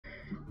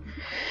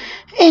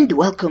And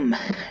welcome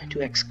to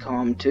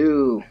XCOM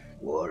 2,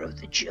 War of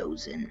the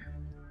Chosen.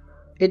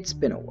 It's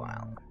been a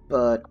while,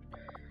 but,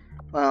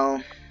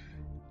 well,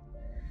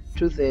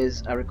 truth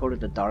is, I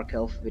recorded a Dark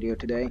Elf video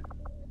today,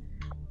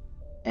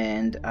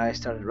 and I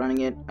started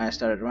running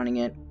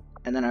it,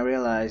 and then I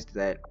realized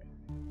that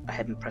I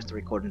hadn't pressed the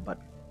recording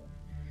button,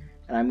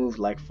 and I moved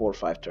like 4 or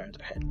 5 turns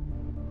ahead.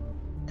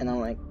 And I'm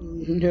like,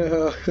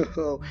 no,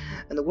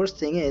 and the worst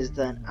thing is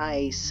that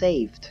I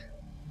saved,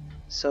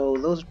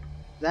 so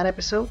that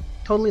episode,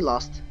 totally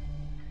lost.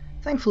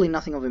 Thankfully,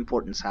 nothing of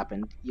importance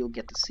happened. You'll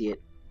get to see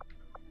it.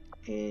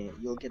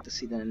 You'll get to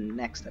see the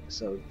next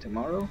episode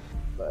tomorrow.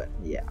 But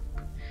yeah,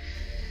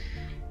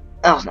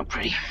 that was not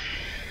pretty.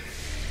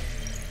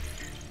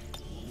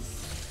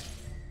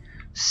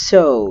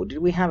 So, did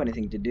we have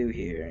anything to do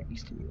here?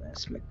 Eastern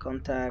US, make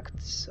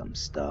contact, some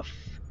stuff.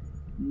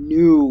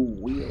 No,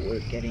 we're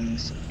getting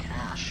some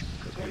cash.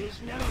 There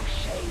is no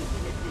shame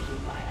in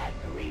admitting my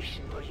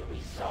admiration for your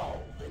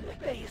resolve in the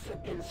face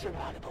of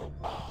insurmountable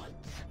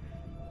odds.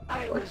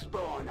 I was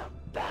born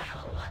of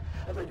battle,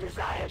 of a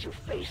desire to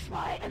face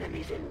my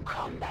enemies in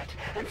combat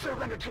and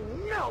surrender to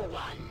no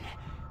one.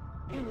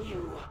 In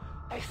you,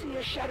 I see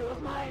a shadow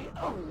of my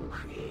own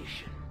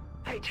creation.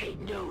 I take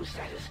no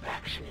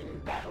satisfaction in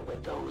battle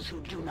with those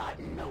who do not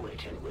know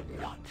it and would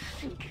not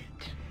seek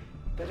it.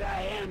 But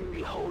I am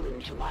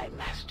beholden to my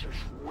master's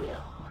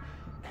will,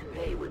 and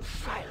they would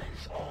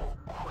silence all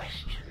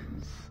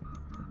questions.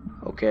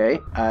 Okay,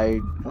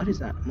 what is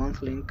that?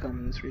 Monthly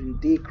income is really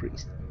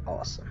decreased.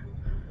 Awesome.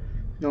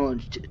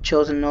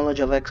 Chosen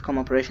knowledge of XCOM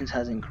operations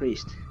has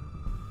increased.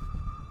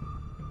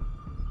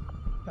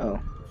 Oh.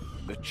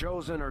 The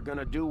Chosen are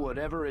gonna do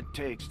whatever it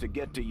takes to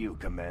get to you,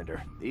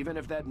 Commander. Even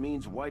if that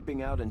means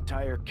wiping out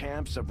entire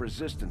camps of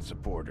Resistance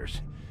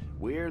supporters.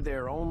 We're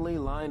their only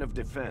line of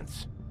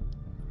defense.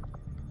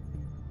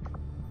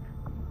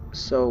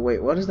 So,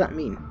 wait, what does that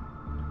mean?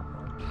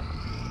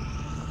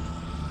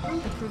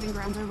 The proving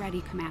grounds are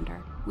ready,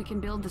 Commander. We can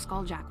build the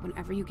Skulljack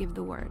whenever you give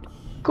the word.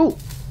 Cool.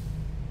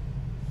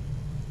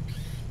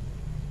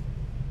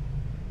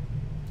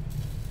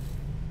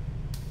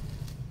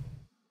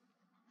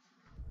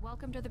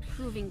 Welcome to the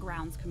proving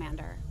grounds,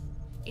 Commander.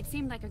 It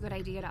seemed like a good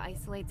idea to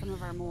isolate some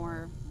of our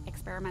more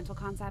experimental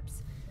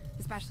concepts,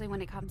 especially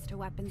when it comes to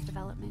weapons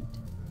development.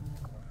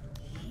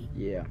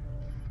 Yeah.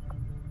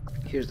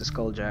 Here's the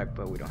Skulljack,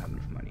 but we don't have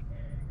enough money.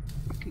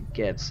 We could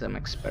get some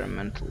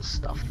experimental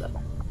stuff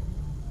though.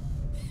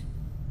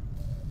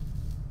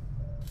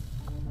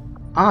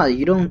 Ah,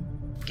 you don't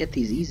get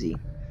these easy.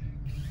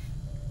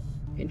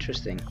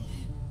 Interesting.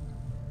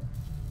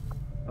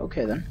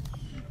 Okay then.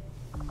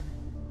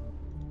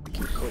 We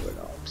can covert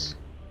ops.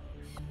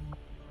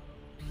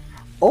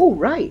 Oh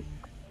right.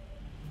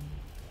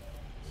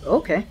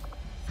 Okay.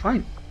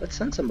 Fine. Let's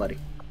send somebody.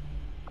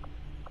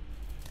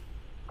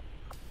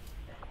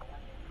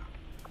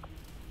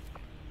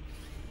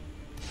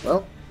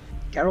 Well,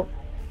 Carol.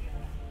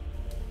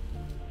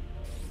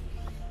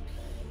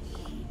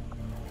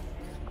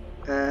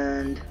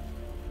 And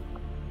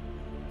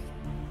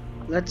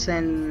let's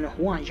send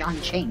Huan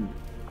Zhancheng.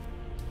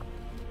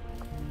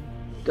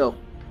 Go.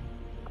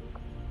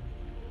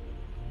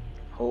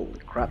 Holy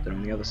crap, they're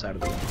on the other side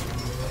of the wall.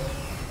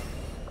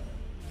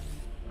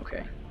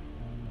 Okay.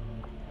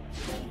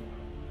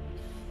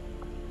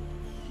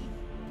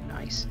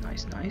 Nice,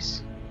 nice,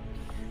 nice.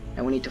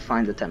 And we need to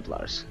find the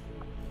Templars.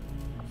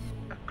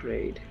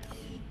 Upgrade.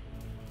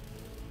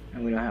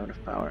 And we don't have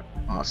enough power.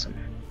 Awesome.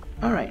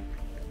 Alright.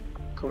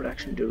 Covert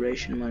action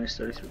duration minus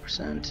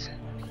 33%.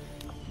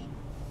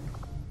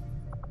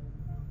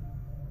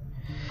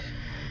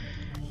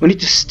 We need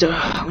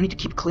to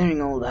keep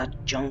clearing all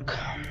that junk.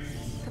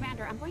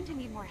 Commander, I'm going to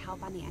need more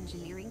help on the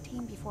engineering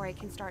team before I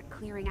can start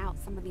clearing out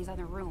some of these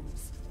other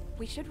rooms.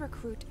 We should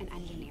recruit an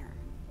engineer.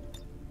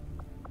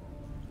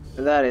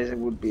 It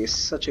would be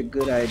such a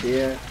good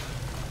idea.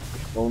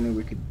 If only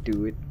we could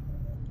do it.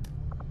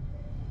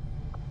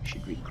 We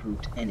should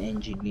recruit an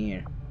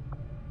engineer.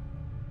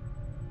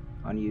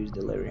 Unused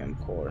delirium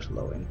cores,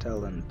 low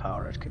intel and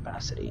power at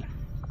capacity.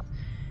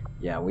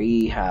 Yeah,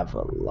 we have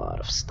a lot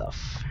of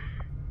stuff.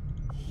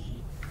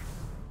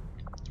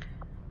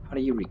 How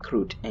do you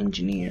recruit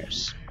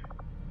engineers?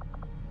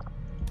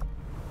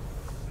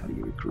 How do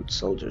you recruit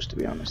soldiers, to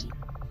be honest?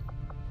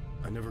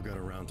 I never got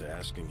around to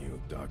asking you,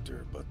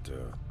 Doctor, but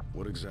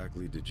what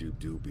exactly did you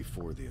do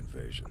before the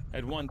invasion?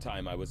 At one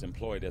time, I was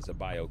employed as a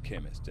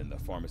biochemist in the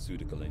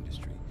pharmaceutical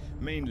industry,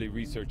 mainly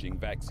researching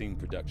vaccine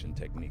production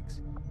techniques.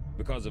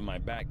 Because of my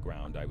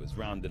background, I was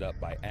rounded up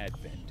by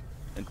Advent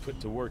and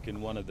put to work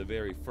in one of the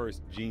very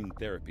first gene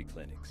therapy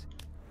clinics.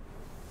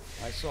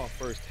 I saw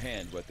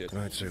firsthand what their...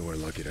 I'd say we're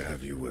lucky to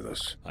have you with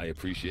us. I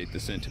appreciate the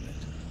sentiment.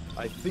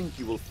 I think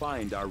you will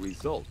find our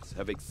results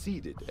have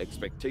exceeded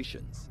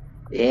expectations.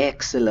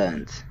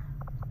 Excellent.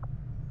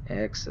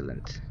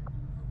 Excellent.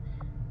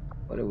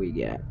 What do we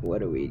get? What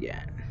do we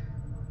get?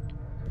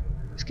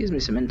 This gives me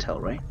some intel,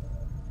 right?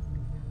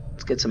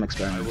 Let's get some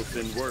experiments. I will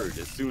send word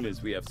as soon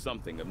as we have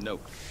something of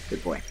note.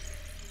 Good boy.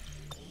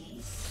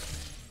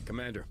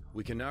 Commander,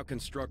 we can now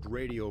construct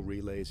radio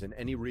relays in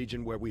any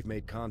region where we've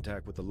made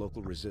contact with the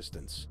local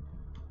resistance.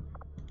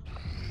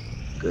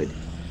 Good.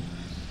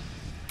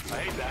 I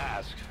hate to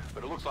ask,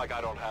 but it looks like I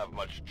don't have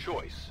much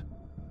choice.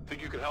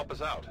 Think you could help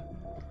us out?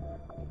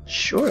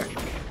 Sure.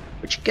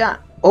 What you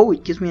got? Oh,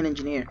 it gives me an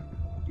engineer.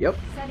 Yep,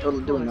 Setting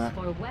totally doing course that.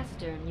 for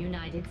Western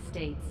United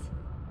States.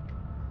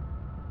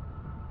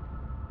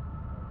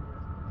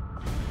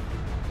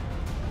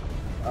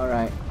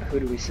 Alright,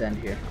 who do we send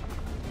here?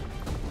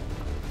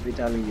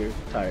 Vitaly, you're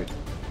tired.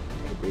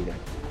 Take a breather.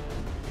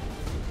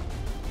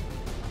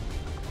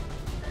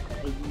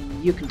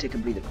 You can take a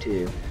breather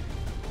too.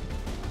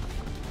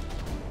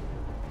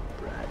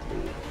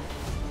 Bradley.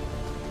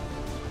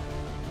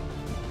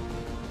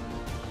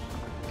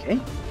 Okay,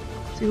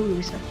 let's see who do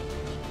we send.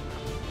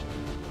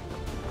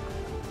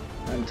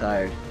 I'm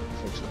tired,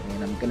 unfortunately,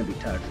 and I'm gonna be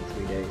tired for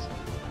 3 days.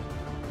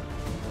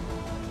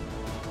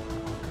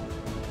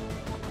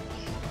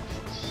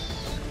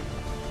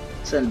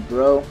 Send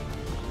Bro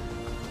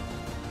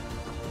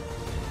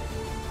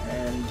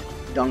and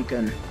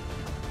Duncan.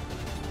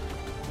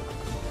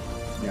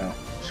 No,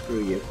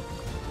 screw you.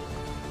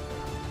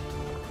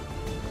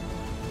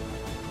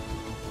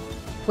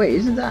 Wait,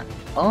 isn't that?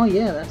 Oh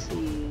yeah, that's the.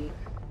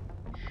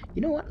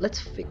 You know what? Let's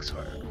fix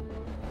her.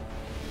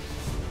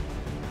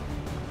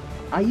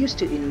 I used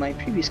to, in my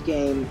previous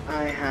game,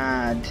 I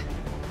had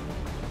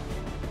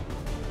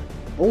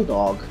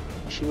Bulldog.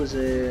 She was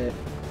a.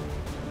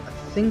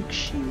 I think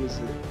she was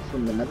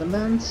from the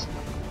Netherlands.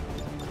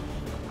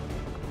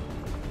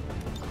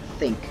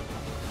 I think.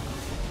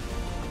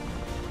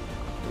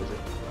 Where was it?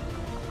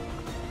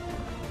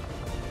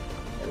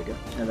 There we go.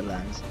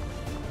 Netherlands.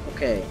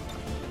 Okay.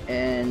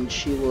 And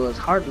she was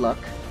hard luck.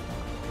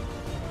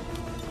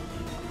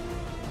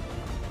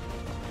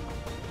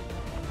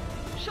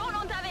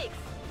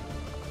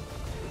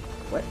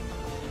 What?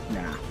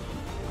 Nah.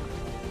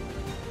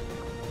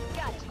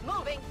 Got it.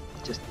 Moving.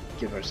 Just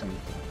give her some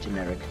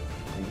generic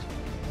things.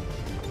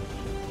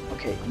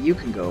 Okay, you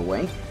can go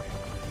away.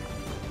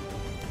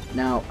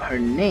 Now, her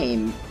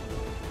name...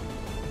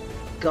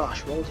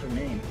 Gosh, what was her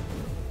name?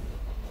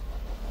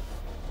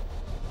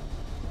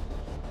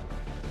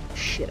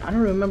 Shit, I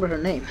don't remember her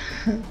name.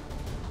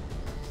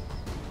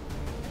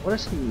 What are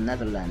some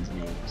Netherlands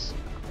names?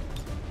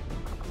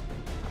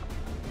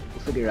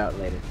 We'll figure it out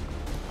later.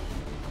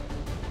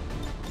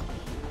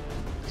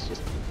 It's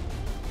just...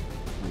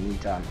 In the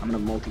meantime, I'm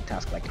gonna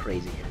multitask like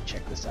crazy here.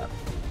 Check this out.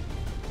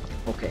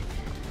 Okay.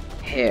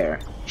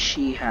 Hair.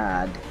 She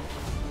had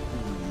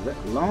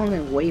long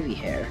and wavy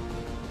hair.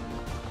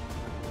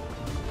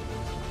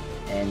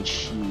 And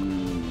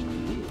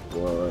she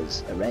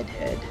was a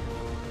redhead.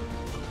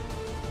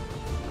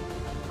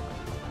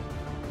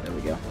 There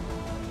we go.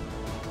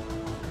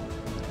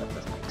 That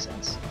doesn't make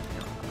sense.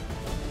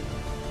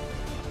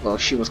 Well,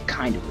 she was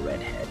kind of a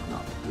redhead,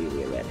 not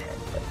really a redhead,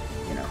 but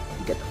you know,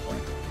 you get the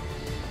point.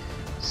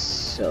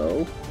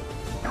 So,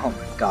 oh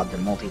my god, the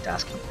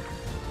multitasking.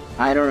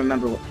 I don't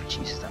remember what.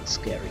 Jesus, that's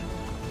scary.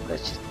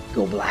 Let's just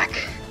go black.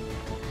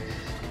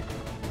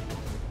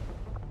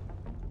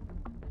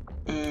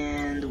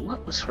 And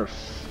what was her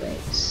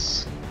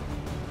face?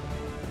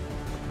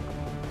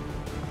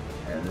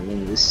 I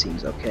mean, this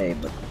seems okay,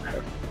 but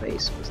her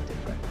face was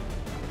different.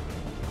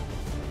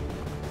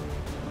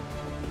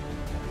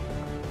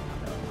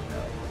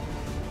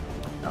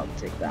 No, I'll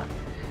take that.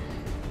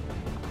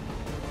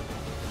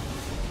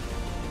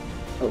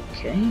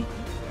 Okay.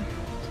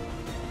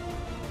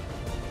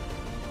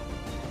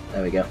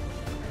 There we go.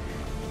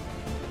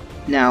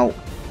 Now,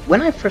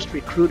 when I first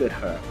recruited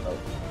her,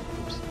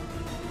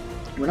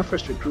 when I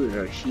first recruited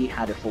her, she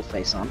had a full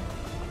face on.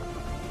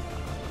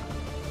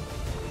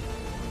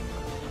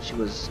 She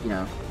was, you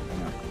know,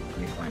 let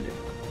me find it.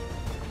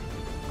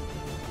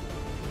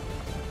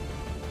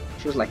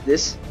 She was like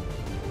this.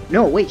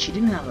 No, wait, she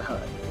didn't have a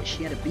hood.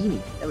 She had a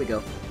beanie. There we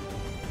go.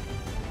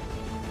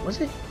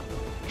 Was it?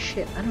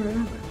 Shit, I don't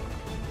remember.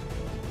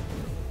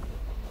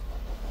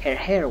 Her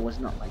hair was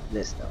not like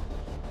this, though.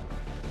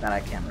 That I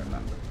can't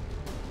remember.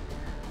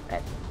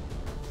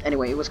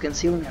 Anyway, it was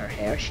concealing her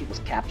hair. She was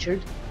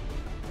captured.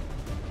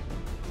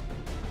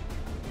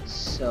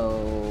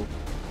 So...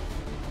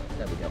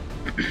 there we go.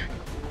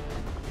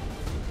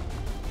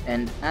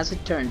 And as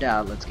it turned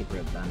out, let's get rid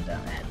of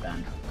bandana,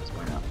 headband, because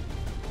why not?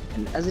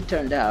 And as it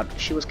turned out,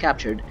 she was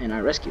captured and I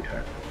rescued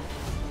her.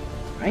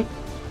 Right?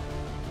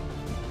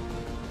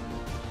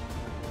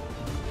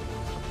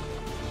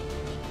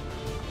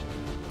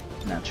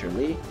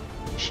 Naturally,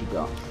 she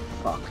got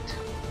fucked.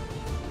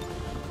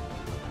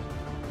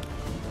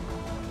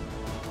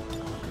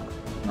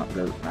 Not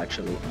really,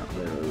 actually, not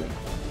literally.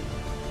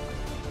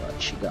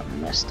 But she got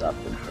messed up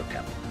in her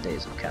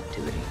days of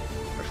captivity.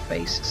 Her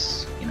face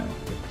is, you know,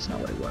 it's not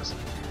what it was.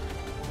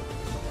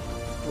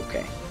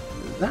 Okay,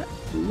 that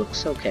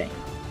looks okay.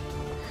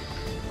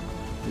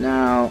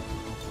 Now,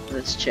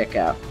 let's check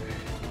out.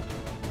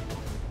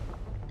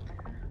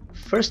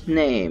 First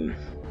name,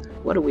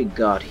 what do we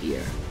got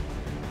here?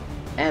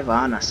 Eva,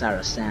 Anna,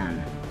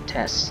 Sarasan,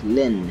 Tess,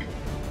 Lynn.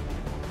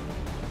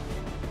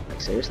 Like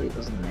seriously,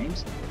 those are the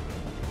names?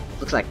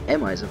 Looks like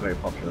Emma is a very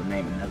popular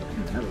name in the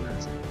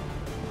Netherlands.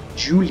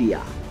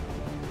 Julia.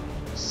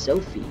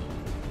 Sophie.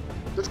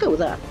 Let's go with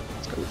that.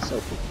 Let's go with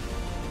Sophie.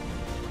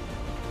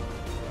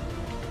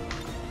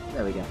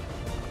 There we go.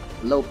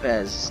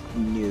 Lopez,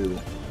 new.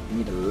 We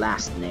need a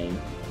last name.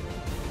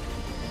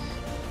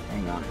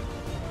 Hang on.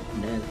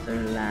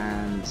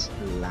 Netherlands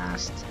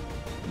last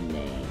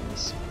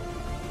names.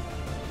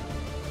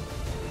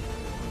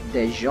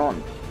 De Jong.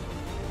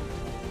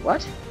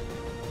 What?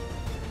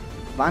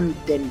 Van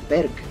den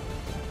Berg.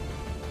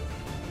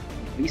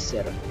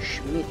 Visser.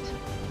 Schmidt.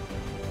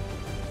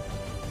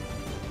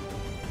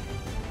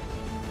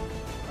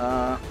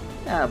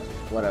 Yeah,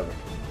 whatever.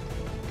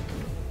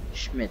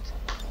 Schmidt.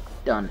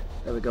 Done.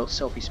 There we go.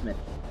 Sophie Schmidt.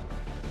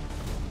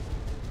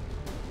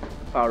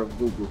 The power of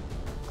Google.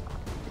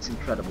 It's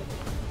incredible.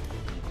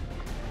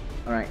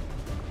 Alright.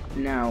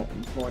 Now,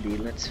 body,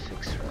 let's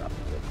fix her up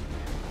a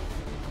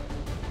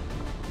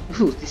bit.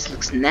 Ooh, this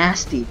looks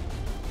nasty.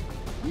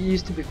 You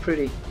used to be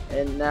pretty,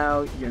 and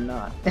now you're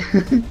not.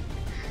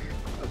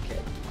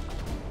 Okay.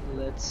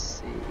 Let's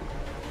see.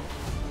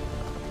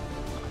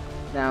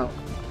 Now,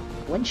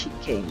 when she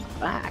came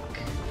back,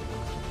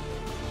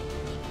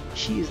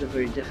 she is the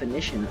very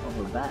definition of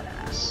a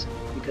badass,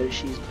 because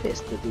she's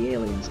pissed that the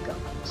aliens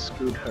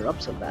screwed her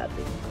up so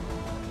badly.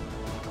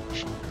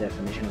 She's the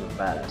definition of a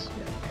badass.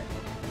 Yeah, okay.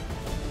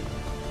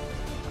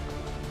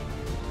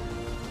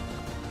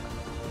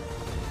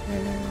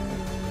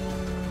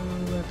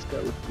 Let's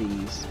go with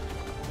these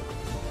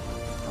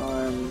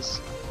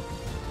arms.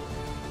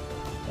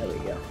 There we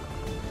go.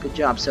 Good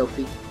job,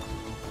 Sophie.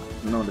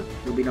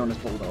 You'll be known as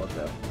Bulldog,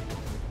 though.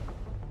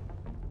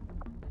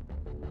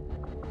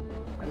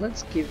 And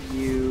let's give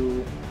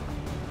you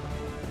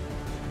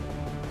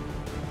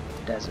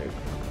desert.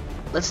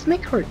 Let's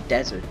make her a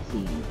desert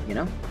theme, you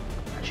know?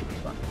 That should be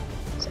fun.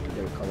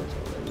 Secondary colors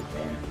already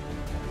there.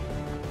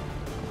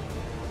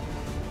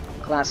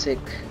 Classic.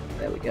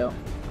 There we go.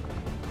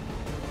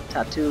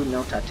 Tattoo,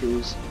 no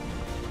tattoos.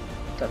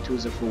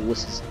 Tattoos are for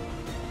wusses.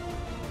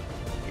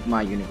 In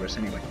my universe,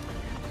 anyway.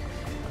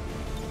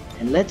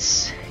 And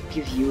let's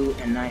give you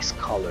a nice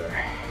color.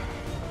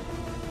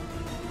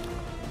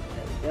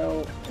 There we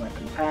go.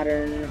 Weapon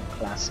pattern,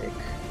 classic,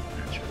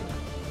 natural.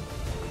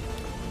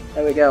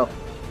 There we go.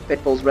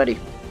 Pitbull's ready.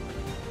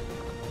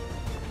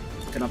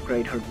 We can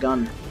upgrade her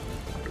gun.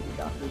 What do we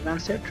got?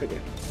 Advanced air trigger.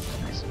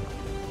 Nice.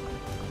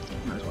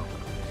 Might as well.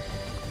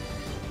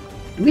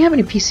 Do we have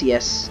any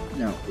PCS?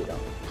 No, we don't.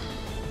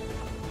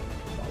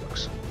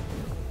 Bollocks.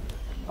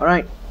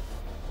 Alright.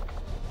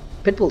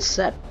 Pitbull's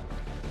set.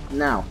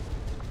 Now.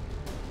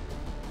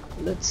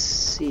 Let's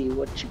see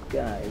what you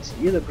guys.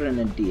 You're the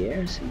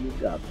grenadier, so you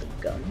got the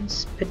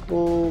guns.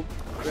 Pitbull,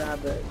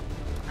 grab it.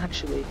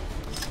 Actually,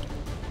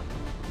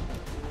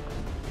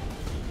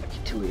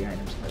 utility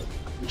items. No.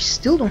 We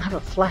still don't have a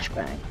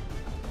flashbang.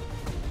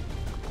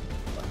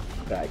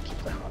 Gotta keep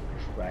the hot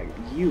frag.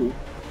 You.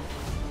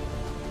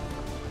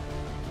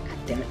 God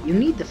damn it! You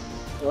need the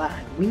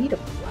flash. We need a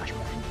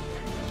flashbang.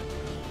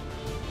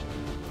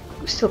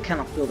 We still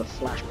cannot build a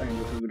flashbang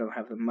because we don't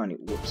have the money.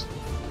 Whoops.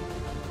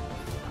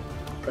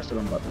 Press the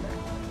wrong button there.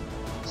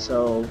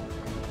 So,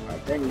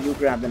 alright, then you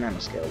grab the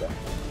nanoscale then.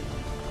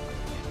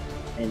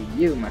 And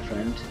you, my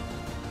friend.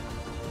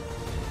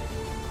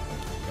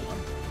 Come on.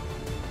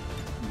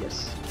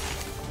 Yes.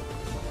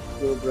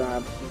 We'll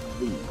grab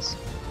these.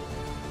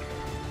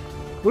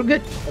 We're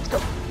good. Let's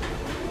go.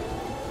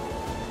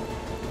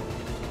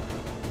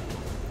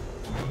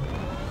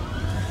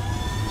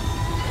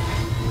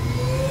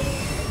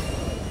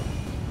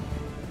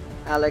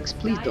 Alex,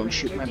 please don't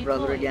shoot my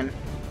brother again.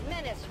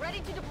 Ready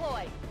to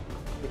deploy.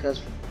 Because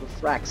for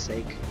frac's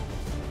sake.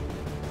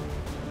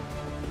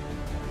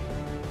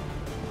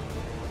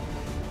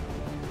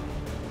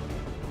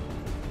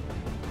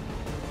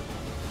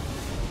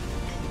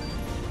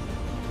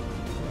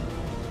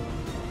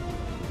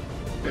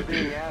 We're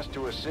being asked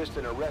to assist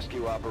in a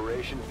rescue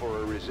operation for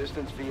a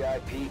Resistance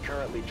VIP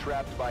currently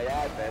trapped by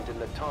Advent in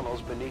the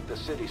tunnels beneath the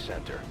city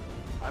center.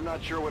 I'm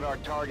not sure what our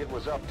target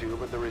was up to,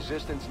 but the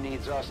Resistance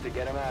needs us to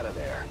get him out of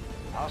there.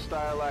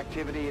 Hostile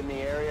activity in the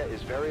area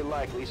is very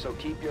likely, so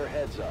keep your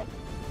heads up.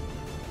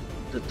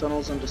 The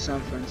tunnels under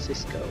San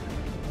Francisco.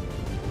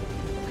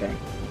 Okay.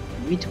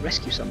 We need to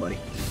rescue somebody.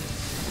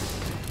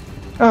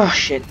 Oh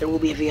shit, there will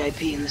be a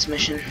VIP in this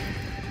mission.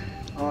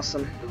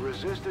 Awesome. The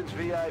Resistance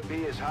VIP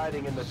is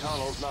hiding in the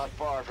tunnels not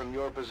far from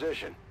your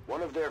position.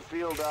 One of their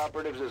field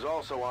operatives is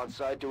also on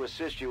site to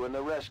assist you in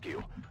the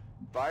rescue.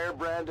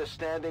 Firebrand is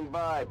standing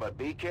by, but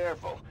be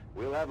careful.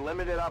 We'll have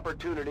limited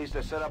opportunities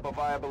to set up a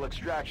viable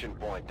extraction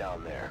point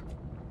down there.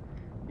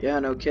 Yeah,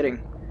 no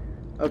kidding.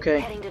 Okay.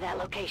 Heading to that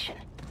location.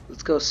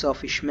 Let's go,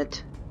 Sophie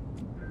Schmidt.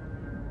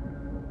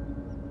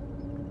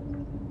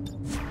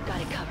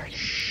 Got it covered.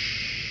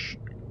 Shh.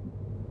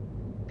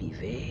 Be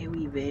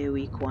very,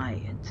 very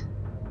quiet.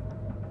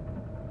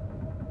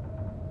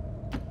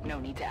 No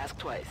need to ask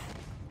twice.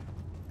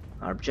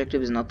 Our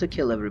objective is not to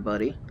kill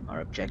everybody.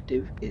 Our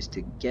objective is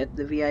to get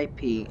the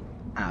VIP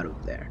out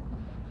of there.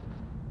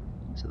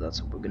 So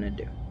that's what we're gonna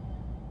do.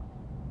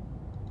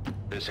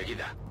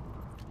 Enseguida.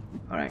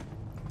 Alright.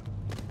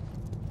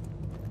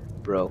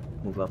 Bro,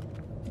 move up.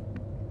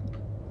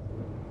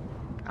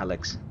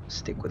 Alex,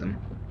 stick with him.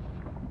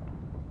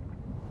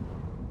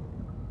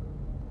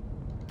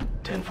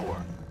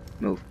 10-4.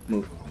 Move,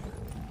 move.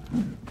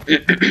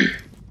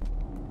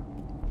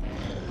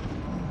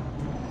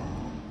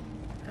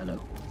 Hello.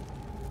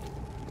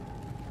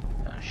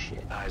 Ah,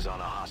 shit. Eyes on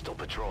a hostile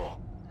patrol.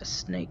 A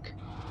snake.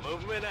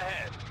 Movement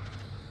ahead.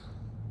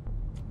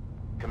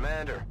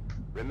 Commander,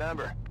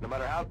 remember, no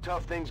matter how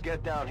tough things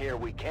get down here,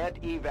 we can't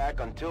evac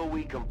until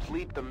we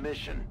complete the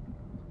mission.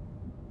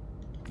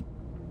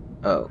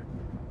 Oh,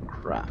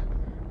 crap.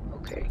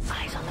 Okay.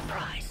 Eyes on the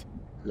prize.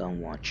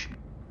 Long watch.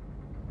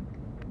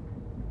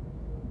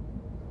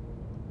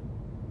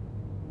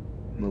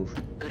 Move.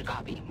 Good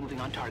copy. Moving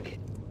on target.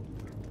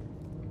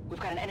 We've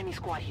got an enemy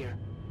squad here.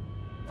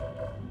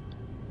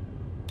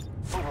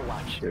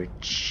 Overwatch. They're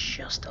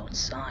just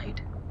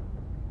outside.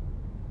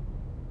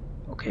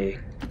 Okay,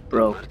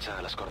 bro. Marcha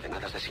a las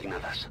coordenadas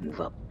designadas. Move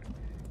up.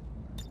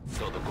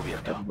 Todo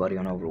cubierto. Everybody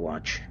on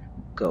Overwatch.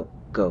 Go,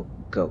 go,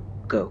 go,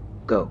 go,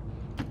 go.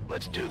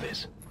 Let's do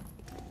this.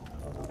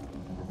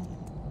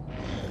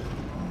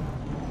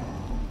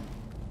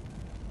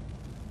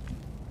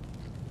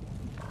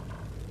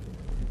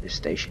 They're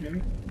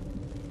stationary.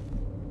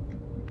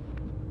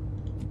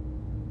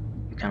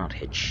 You cannot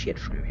hit shit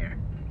from here,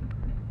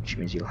 which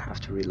means you'll have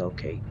to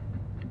relocate.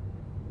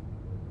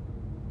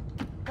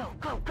 Go,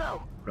 go,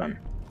 go! Run.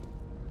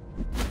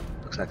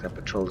 Looks like that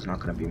patrol is not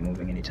going to be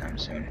moving anytime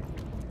soon.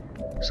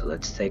 So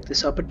let's take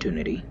this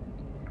opportunity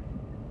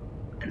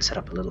and set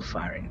up a little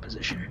firing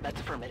position. That's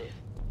affirmative.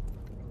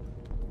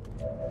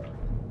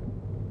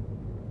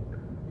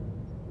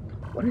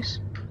 What is...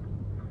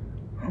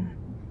 Oh,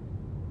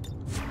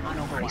 On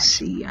Overwatch. I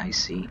see, I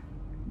see.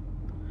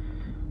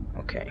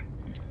 Okay.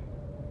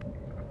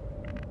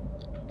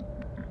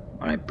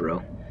 Alright,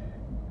 bro.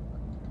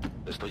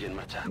 Estoy en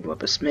marcha. Move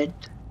up a smid.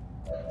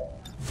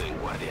 En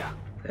guardia.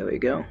 There we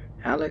go.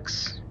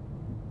 Alex.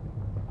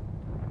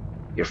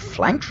 You're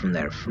flanked from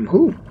there. From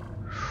who?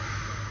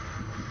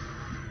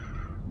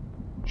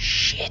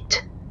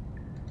 Shit.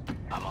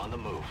 I'm on the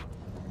move.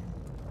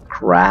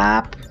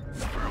 Crap.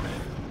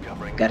 Affirmative.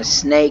 Covering. Got a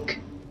snake.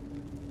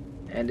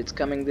 And it's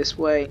coming this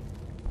way.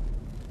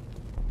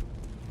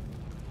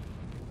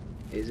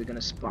 Is it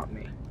gonna spot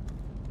me?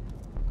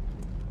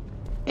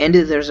 And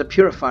there's a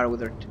purifier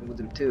with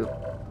him too.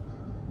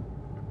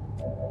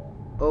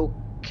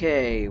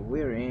 Okay,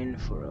 we're in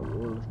for a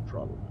world of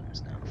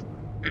problems now.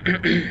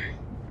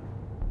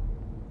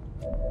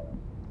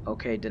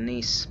 Okay,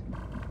 Denise.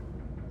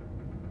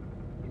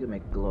 You can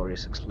make a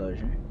glorious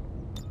explosion.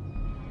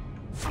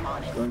 I'm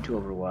on it. Go into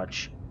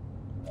Overwatch.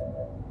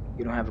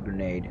 You don't have a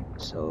grenade,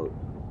 so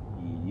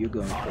you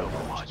go into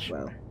Overwatch as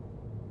well.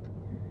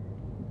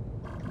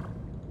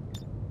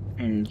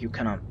 And you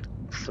cannot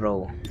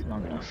throw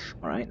long enough.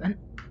 Alright then.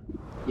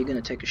 You're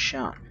gonna take a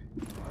shot.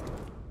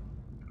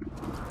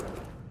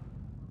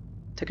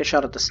 Take a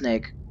shot at the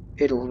snake.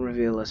 It'll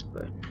reveal us,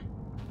 but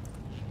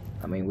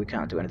I mean, we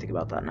can't do anything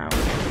about that now.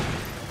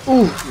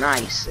 Ooh,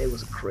 nice. It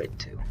was a crit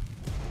too.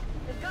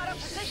 They've got our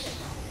position.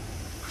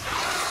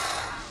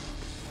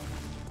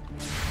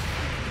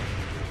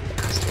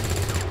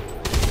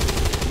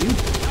 You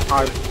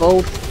are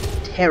both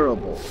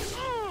terrible.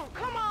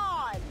 Come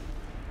on!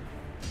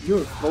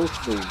 You're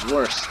both the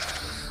worst.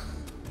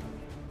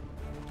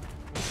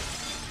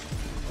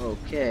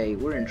 Okay,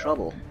 we're in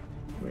trouble.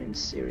 We're in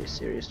serious,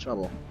 serious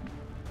trouble.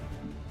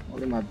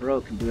 Only my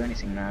bro can do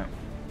anything now.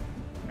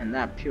 And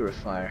that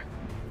purifier.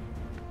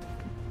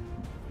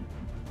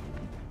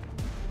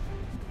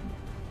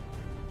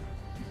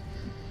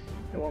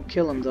 It won't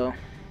kill him though.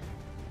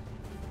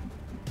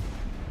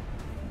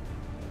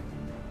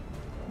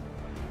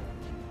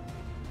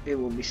 It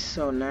will be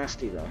so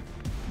nasty though.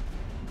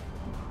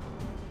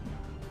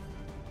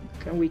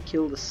 Can we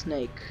kill the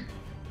snake?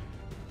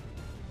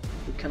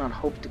 We cannot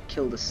hope to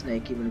kill the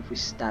snake even if we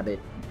stab it.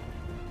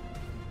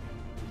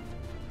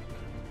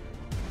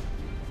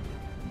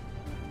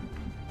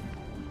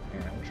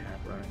 Yeah, I wish I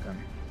had brought a gun.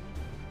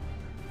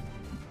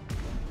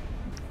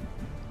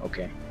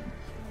 Okay.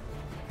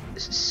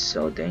 This is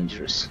so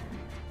dangerous.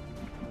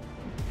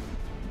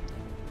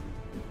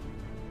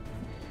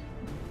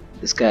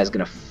 This guy's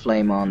gonna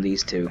flame on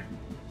these two.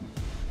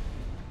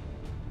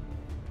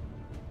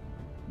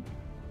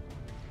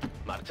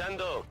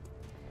 Marchando.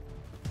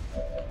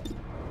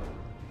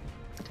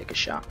 Take a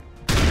shot.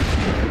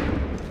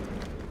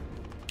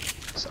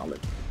 Solid.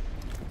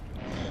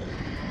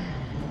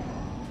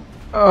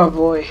 Oh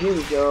boy, here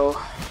we go.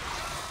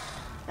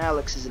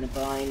 Alex is in a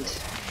bind.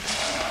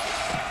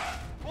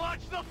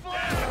 Watch the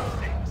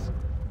flame!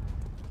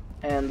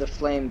 And the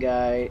flame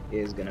guy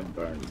is gonna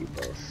burn you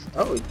both.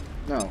 Oh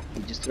no,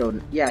 he just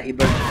threw. Yeah, he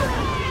burned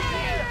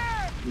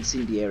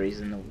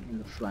incendiaries in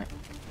the flank.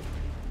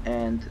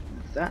 And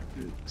that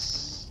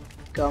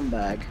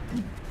scumbag.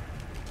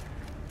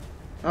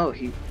 Oh,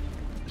 he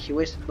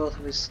wasted both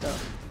of his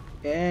stuff.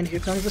 And here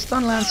comes the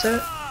stun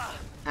lancer.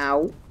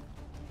 Ow.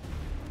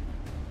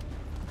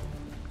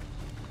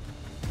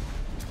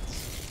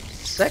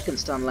 second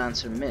stun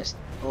lancer missed.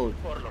 Oh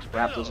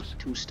crap, those are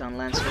 2 stun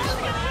lancers.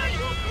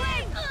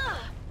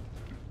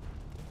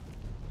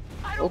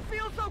 I don't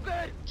feel so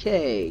good.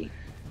 Okay.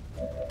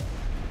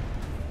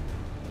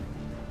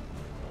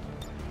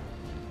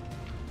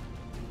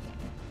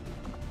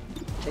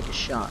 Take a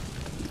shot.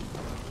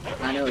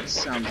 I know it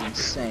sounds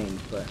insane,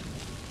 but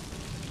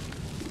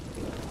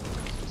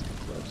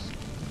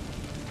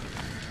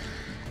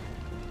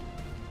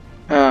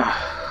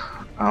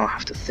I'll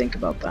have to think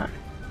about that.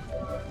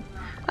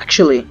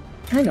 Actually,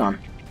 hang on.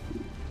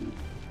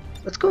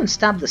 Let's go and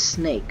stab the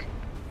snake.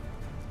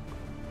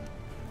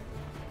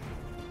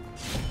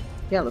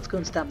 Yeah, let's go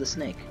and stab the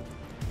snake.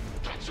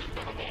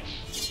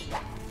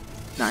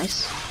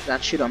 Nice.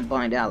 That should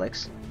unbind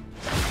Alex.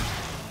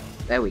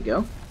 There we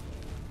go.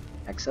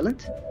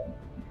 Excellent.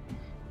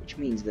 Which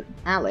means that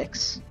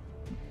Alex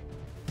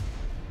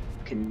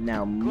can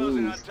now move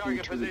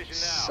into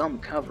some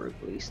cover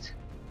at least.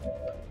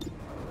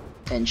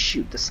 And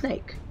shoot the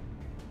snake.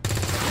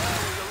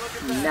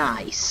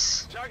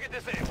 Nice.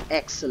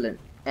 Excellent.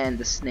 And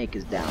the snake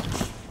is down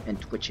and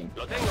twitching.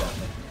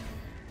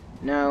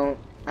 Now,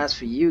 as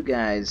for you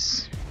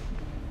guys,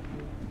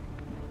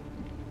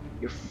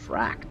 you're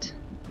fracked.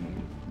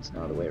 It's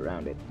no other way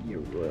around it. You're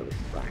royally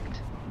fracked.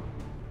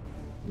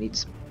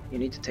 You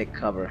need to take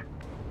cover.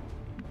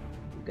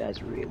 You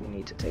guys really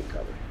need to take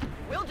cover.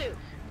 Will do.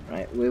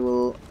 Right, we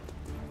will.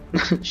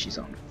 She's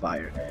on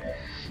fire.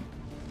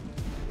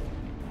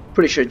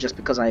 Pretty sure just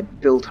because I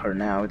built her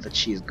now that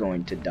she's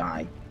going to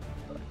die.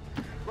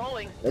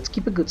 Rolling. Let's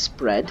keep a good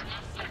spread.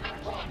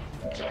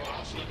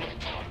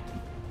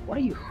 Why are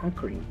you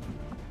hunkering?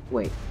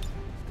 Wait.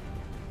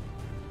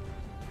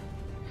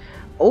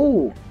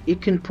 Oh, it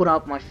can put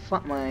out the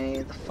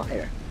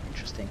fire.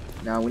 Interesting.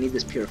 Now we need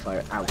this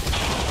purifier out in the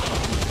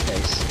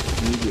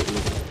face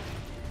immediately.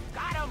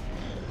 Got him.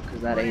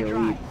 Because that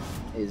AoE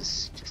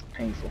is just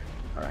painful.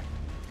 All right.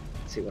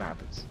 Let's see what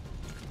happens.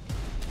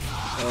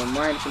 So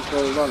mind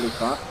control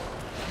lollipop.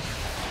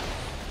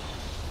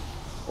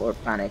 Or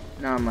panic.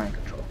 No, mind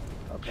control.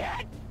 Okay.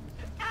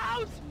 Get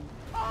out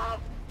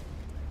of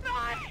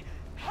my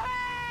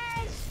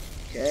head.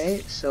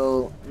 Okay,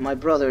 so my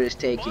brother is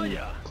taking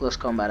close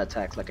combat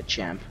attacks like a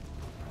champ.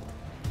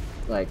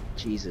 Like,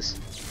 Jesus.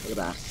 Look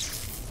at that.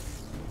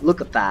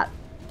 Look at that.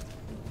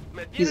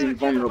 He's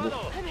invulnerable.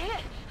 I'm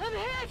hit. I'm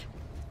hit.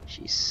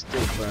 She's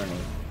still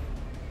burning.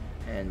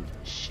 And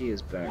she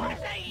is burning. What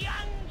a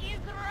young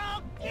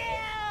Yugoro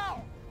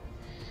kill.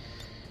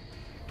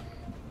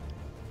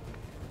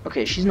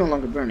 Okay, she's no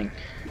longer burning.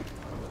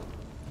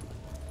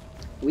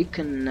 We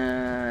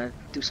can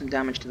do some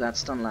damage to that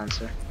stun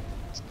lancer.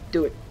 Let's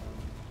do it.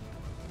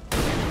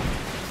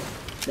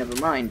 Never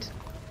mind.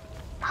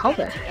 How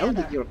the hell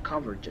did your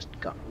cover just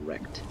got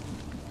wrecked?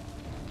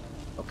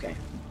 Okay.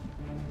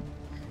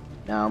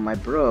 Now my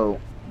bro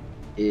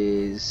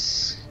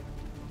is...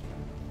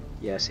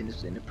 Yes,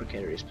 he's in a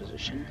precarious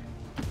position.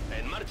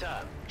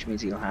 Which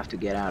means he'll have to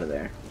get out of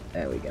there.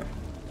 There we go.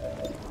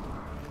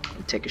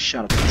 And take a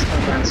shot at the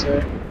stun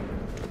lancer.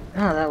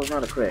 Ah, that was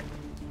not a crit.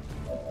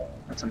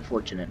 That's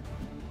unfortunate.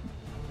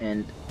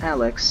 And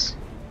Alex...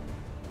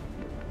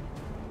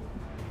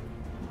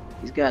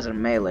 These guys are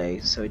melee,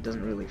 so it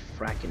doesn't really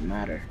fracking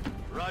matter.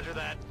 Roger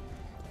that.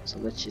 So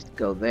let's just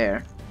go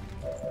there.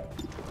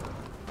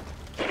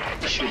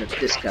 Shoot at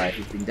this guy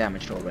who's been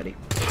damaged already.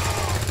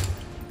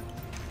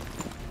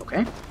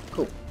 Okay,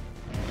 cool.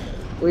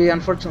 We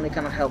unfortunately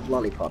cannot help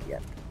Lollipop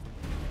yet.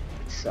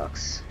 It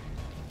sucks.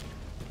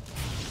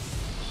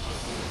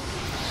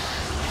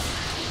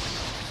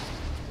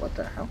 What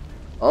the hell?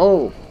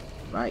 Oh,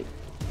 right.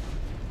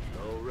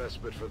 No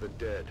respite for the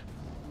dead.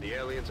 The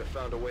aliens have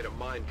found a way to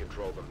mind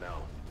control them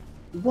now.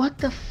 What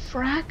the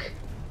frack?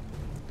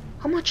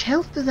 How much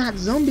health did that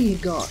zombie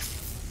got?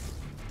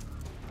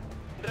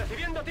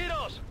 Recibiendo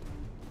tiros.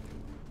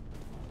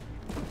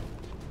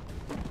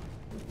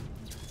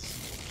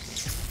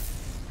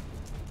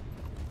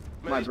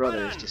 My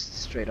brother is just a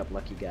straight up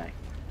lucky guy.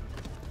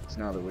 There's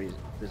no other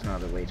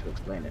way to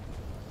explain it.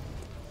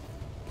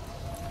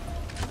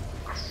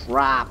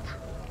 Crap!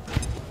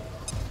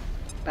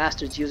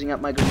 Bastards using up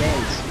my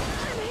grenades.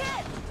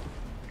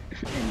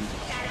 And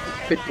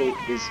Pitbull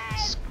is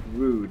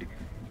screwed.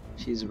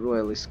 She's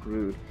royally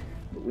screwed.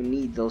 But we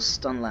need those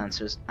stun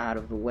lancers out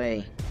of the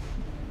way.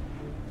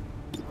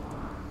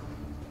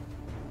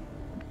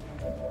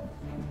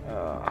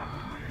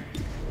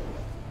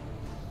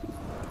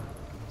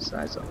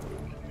 Size up.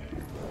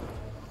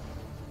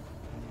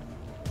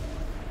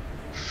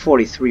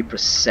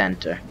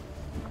 43%er.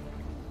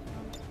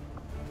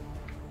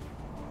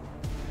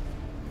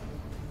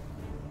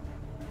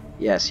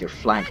 Yes, you're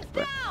flanked,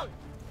 but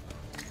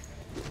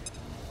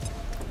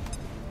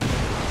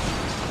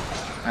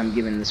I'm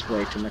giving this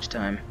way too much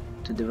time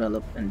to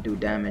develop and do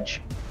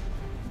damage.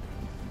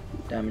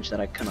 Damage that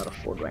I cannot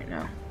afford right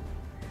now.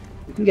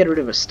 We can get rid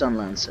of a stun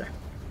lancer.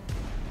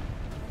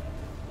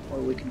 Or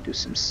we can do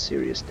some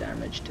serious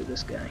damage to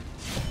this guy.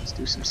 Let's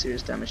do some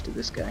serious damage to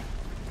this guy.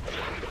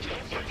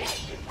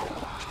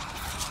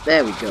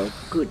 There we go.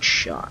 Good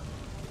shot.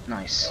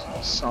 Nice,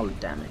 solid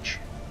damage.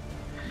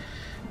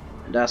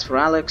 And as for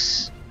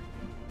Alex,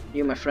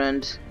 you, my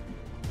friend,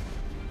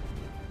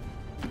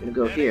 I'm gonna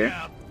go here.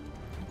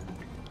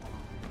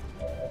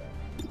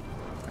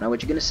 I know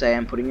what you're gonna say.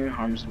 I'm putting you in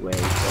harm's way,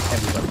 but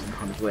everybody's in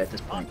harm's way at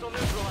this point.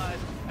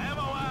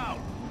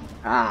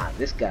 Ah,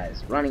 this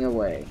guy's running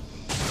away,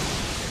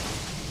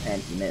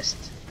 and he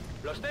missed.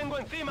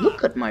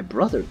 Look at my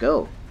brother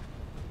go.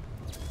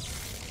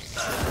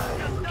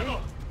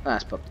 Ah, I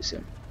spoke too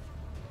soon.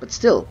 But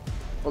still,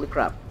 holy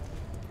crap.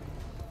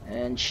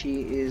 And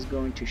she is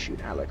going to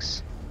shoot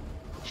Alex.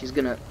 She's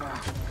gonna... Oh,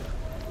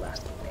 God,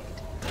 last grenade.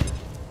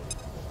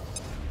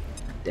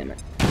 Damn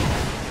it.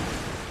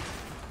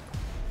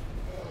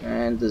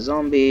 And the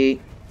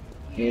zombie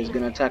is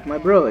gonna attack my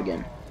bro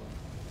again.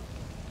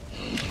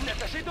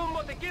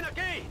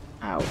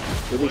 Ow.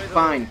 We'll be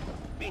fine.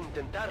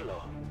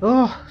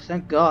 Oh,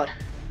 thank God.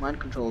 Mind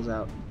control's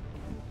out.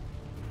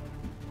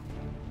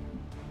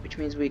 Which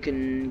means we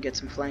can get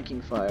some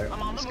flanking fire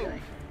on this guy.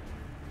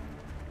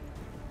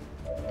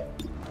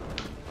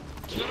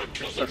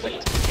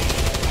 Perfect.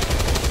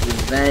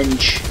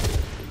 Revenge.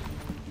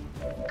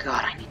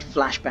 God, I need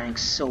flashbangs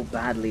so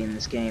badly in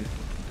this game.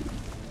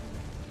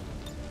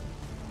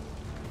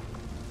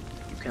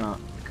 You cannot,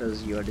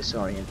 because you are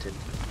disoriented.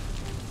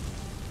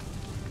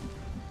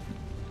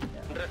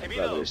 Yeah, my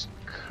brother's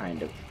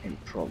kind of in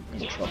trouble. I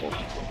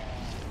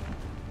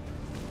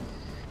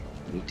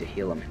need to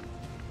heal him.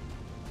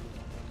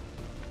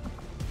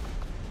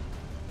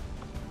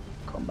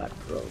 Combat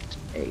prot,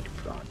 8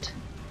 prot.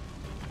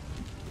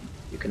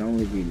 You can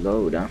only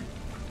reload, huh?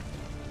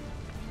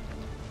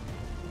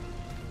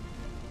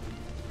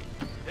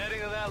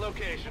 Heading to that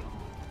location.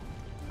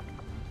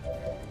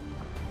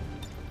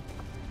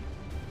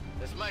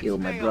 Heal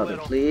my brother,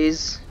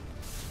 please.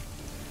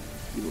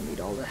 He will need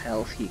all the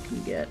health he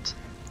can get.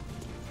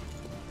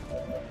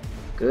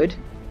 Good.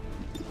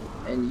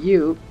 And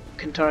you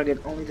can target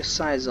only the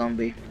side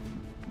zombie.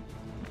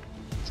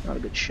 It's not a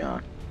good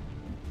shot.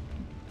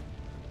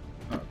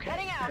 Okay,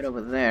 head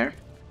over there.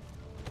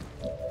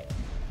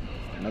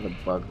 Another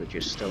bug that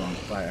you're still on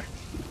fire.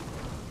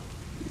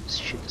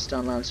 Shoot the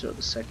stun lancer or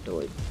the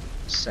sectoid.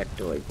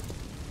 Sectoid.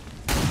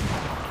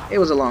 It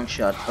was a long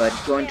shot, but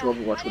going to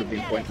Overwatch would have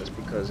been pointless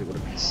because it would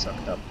have been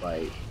sucked up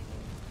by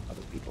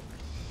other people.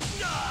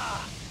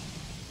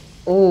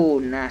 Oh,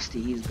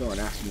 nasty, he's going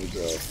after me,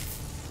 bro.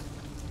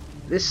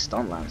 This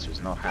stun lancer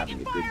is not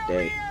having a good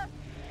day.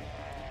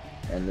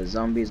 And the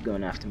zombie is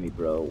going after me,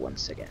 bro,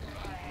 once again.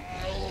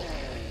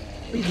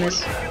 Please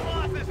miss.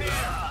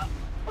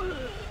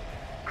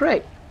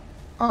 Great.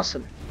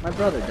 Awesome. My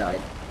brother died.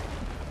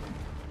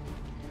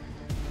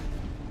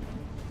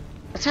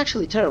 It's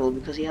actually terrible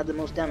because he had the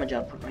most damage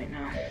output right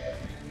now.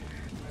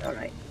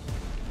 Alright.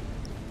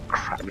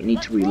 Crap, we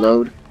need to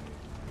reload.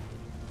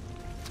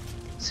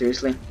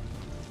 Seriously?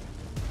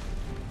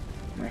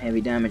 My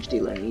heavy damage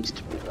dealer needs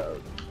to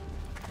reload.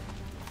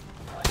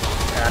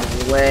 Get out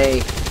of the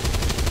way.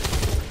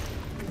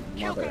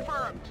 Mother.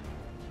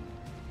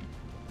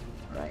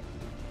 Alright.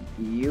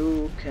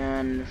 You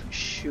can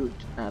shoot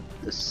at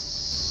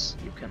this.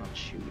 You cannot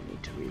shoot, you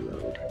need to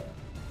reload.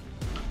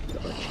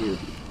 What about you?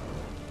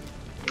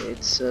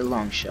 It's a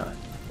long shot.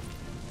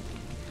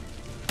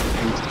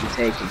 It needs to be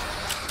taken.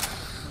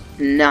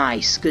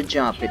 Nice! Good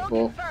job,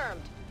 Pitbull.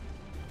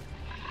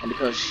 And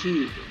because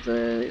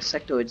the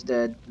sectoid's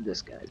dead,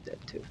 this guy's dead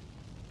too.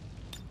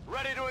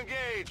 Ready to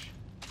engage.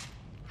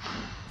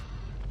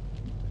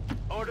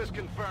 Orders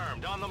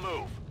confirmed. On the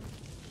move.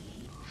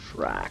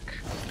 Frack.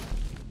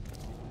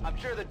 I'm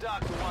sure the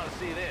docs will want to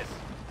see this.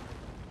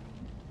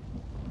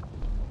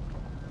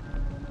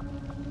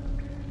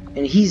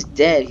 And he's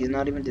dead. He's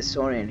not even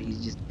disoriented.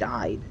 He's just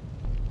died.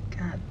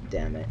 God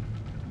damn it.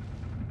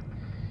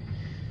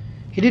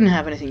 He didn't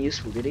have anything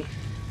useful, did he?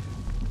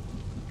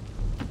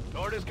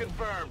 Orders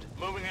confirmed.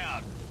 Moving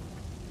out.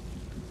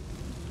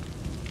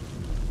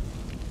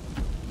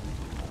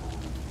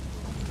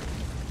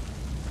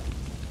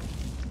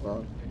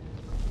 Well,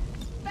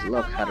 his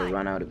luck had to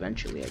run out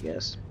eventually, I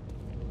guess.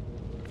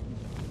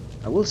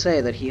 I will say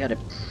that he had a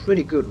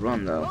pretty good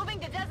run, though.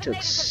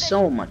 Took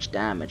so much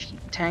damage. He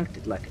tanked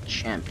it like a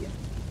champion.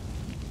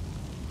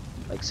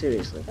 Like,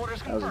 seriously.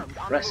 That was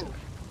impressive.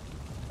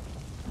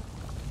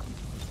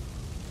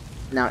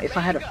 Now, if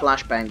I had a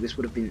flashbang, this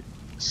would have been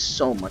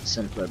so much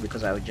simpler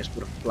because I would just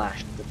would have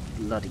flashed the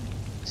bloody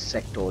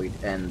sectoid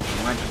and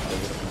mind control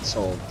would have been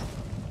solved.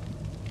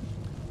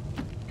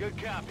 Good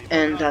copy.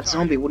 And that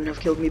zombie wouldn't have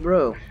killed me,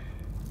 bro.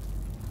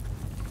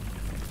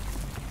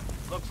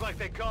 Looks like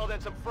they called in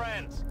some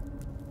friends.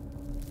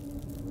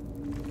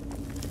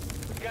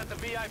 Got the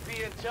VIP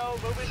in tow,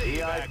 moving to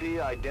evac.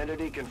 VIP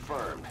identity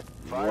confirmed.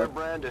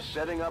 Firebrand is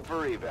setting up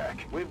for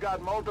evac. We've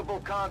got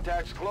multiple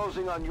contacts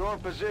closing on your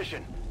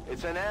position.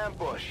 It's an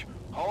ambush.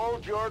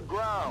 Hold your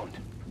ground.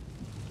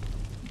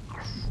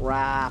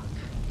 Crap.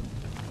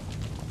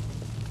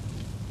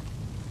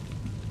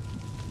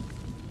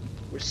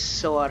 We're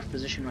so out of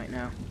position right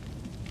now.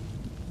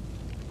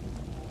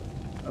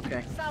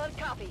 Okay. Solid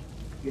copy.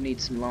 You need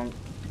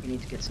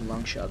to get some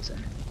long shots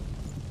in.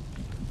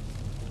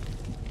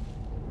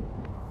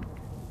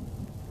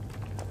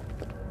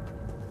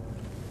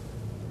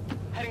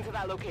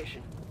 hostile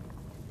location.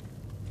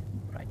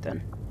 Right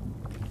then.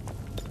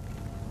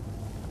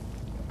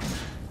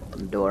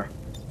 Open the door.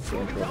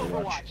 Go into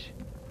Overwatch.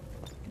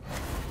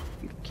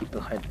 You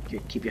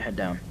keep your head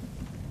down.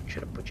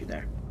 Should have put you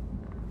there.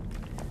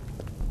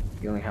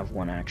 You only have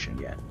one action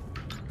yet.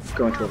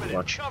 Go into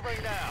Overwatch.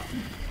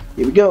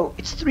 Here we go.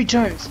 It's 3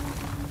 turns.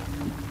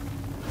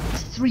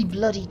 It's 3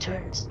 bloody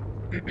turns.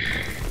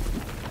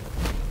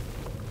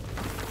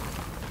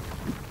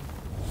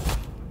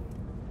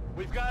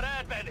 We've got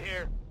Advent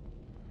here.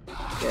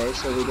 Okay,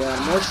 so we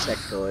got more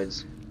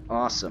sectoids.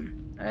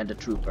 Awesome. And a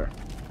trooper.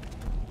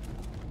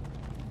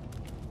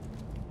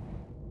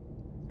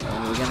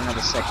 And we're gonna have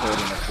a sectoid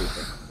and a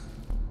trooper.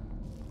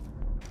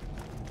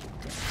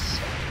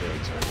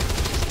 Sectoids are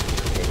just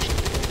bitchy.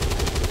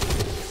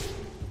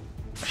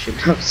 I should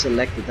have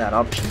selected that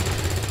option.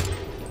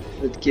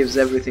 It gives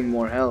everything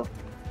more health.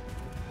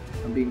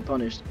 I'm being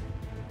punished.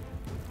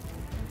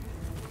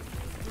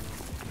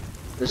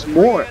 There's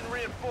more!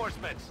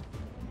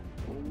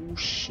 Oh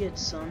shit,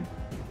 son.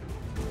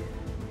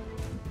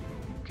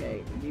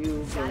 Okay,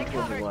 you go into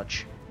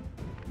Overwatch.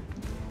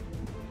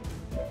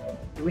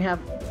 Do we have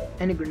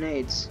any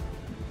grenades?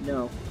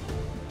 No.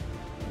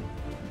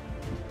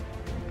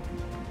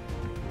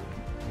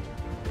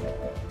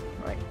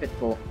 Alright,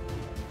 Pitbull.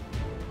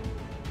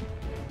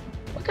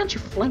 Why can't you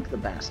flank the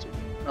bastard?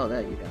 Oh,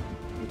 there you go.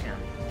 You can.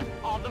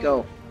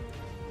 Go.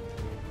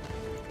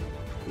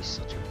 He's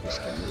such a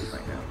risky move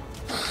right now.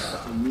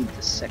 But we need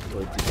the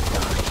sectoid to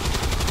die.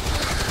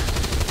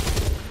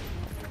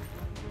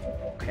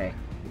 Okay,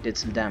 we did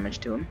some damage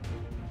to him.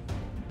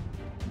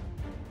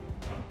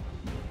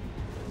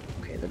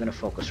 Okay, they're gonna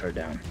focus her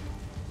down.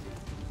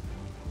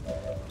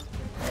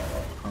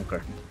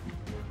 Hunker.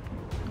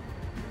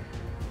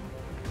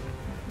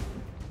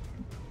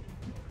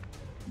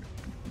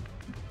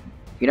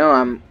 You know,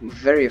 I'm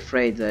very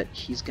afraid that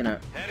he's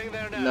gonna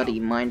bloody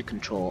mind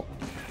control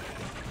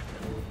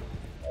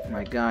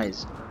my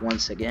guys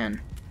once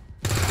again.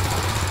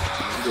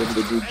 I'll be able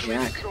to do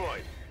jack.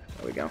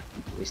 There we go.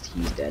 At least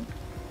he's dead.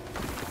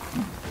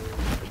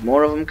 There's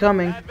more of them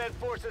coming.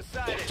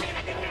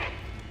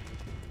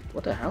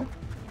 What the hell?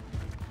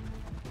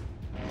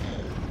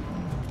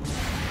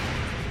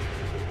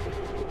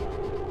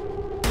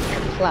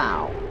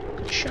 Plow.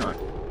 Good shot.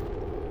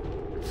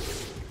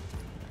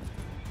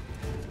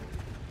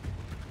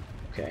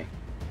 Okay.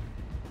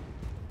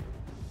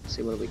 Let's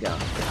see what we got.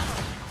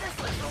 This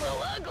looks a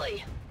little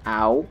ugly.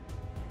 Ow.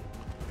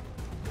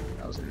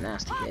 That was a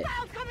nasty hit.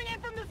 Coming in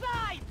from the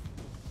side.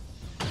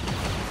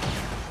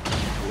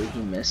 Hopefully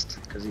he missed,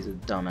 because he's a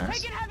dumbass.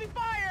 Taking heavy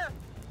fire.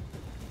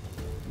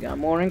 Got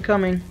more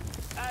incoming.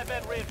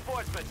 Advent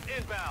reinforcements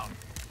inbound.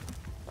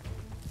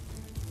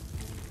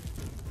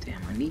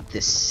 Damn, I need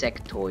this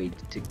sectoid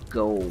to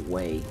go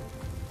away.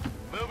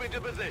 Moving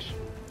to position.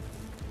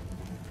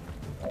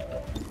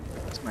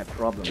 That's my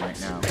problem right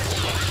now.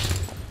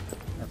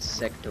 That's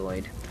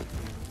sectoid.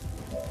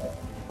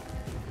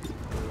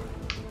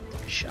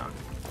 Shot.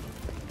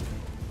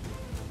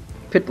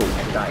 Pitbull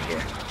might die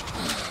here.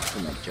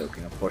 I'm not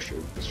joking, of course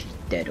she's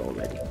dead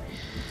already.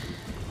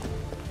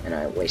 And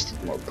I wasted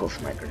both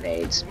my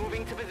grenades.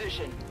 Moving to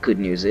position. Good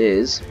news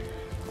is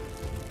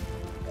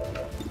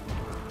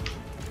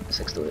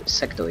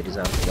sectoid is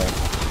out of the way.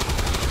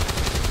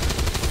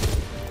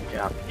 Good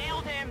job.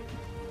 Nailed him.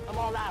 I'm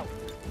all out.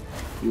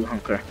 You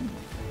hunker.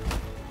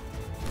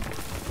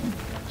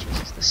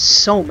 Jesus, there's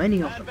so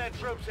many of them. Advent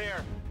troops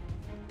here.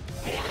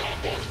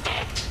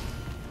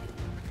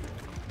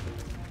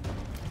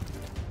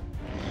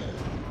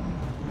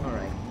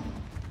 Alright.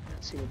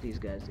 Let's see what these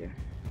guys do.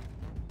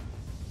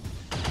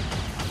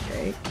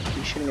 Okay,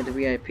 he's shooting at the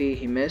VIP,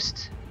 he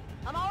missed.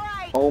 I'm all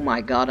right. Oh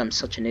my god, I'm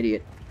such an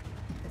idiot.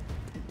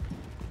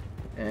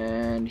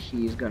 And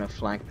he's gonna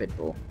flank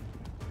Pitbull.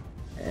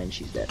 And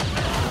she's dead.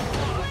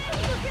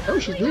 Oh,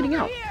 she's bleeding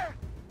out.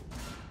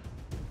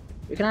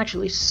 We can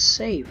actually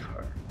save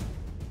her.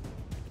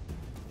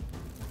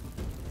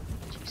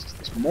 Jesus,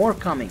 there's more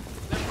coming.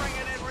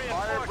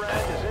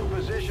 Firebrand is in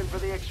position for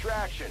the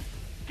extraction.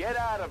 Get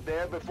out of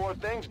there before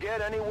things get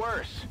any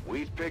worse.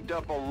 We've picked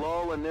up a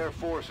lull in their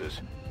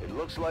forces. It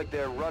looks like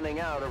they're running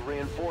out of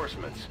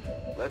reinforcements.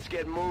 Let's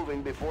get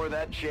moving before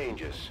that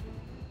changes.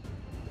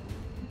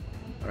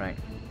 Alright.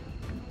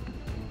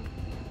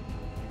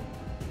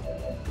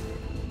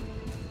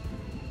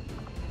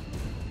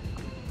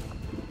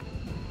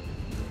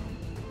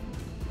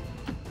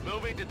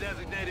 Moving to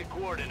designated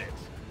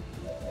coordinates.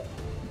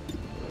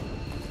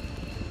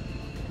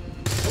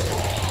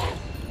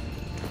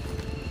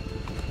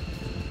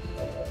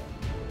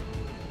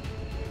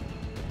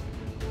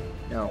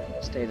 No,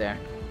 stay there.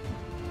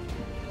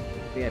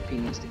 VIP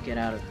needs to get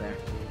out of there.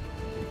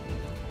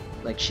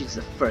 Like, she's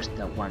the first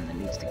one that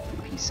needs to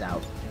peace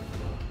out.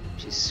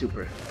 She's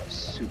super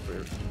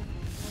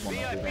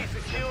wonderful there.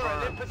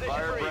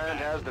 Firebrand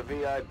has the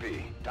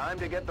VIP. Time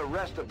to get the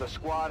rest of the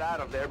squad out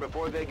of there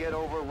before they get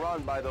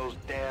overrun by those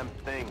damn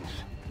things.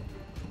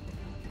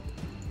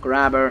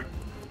 Grab her.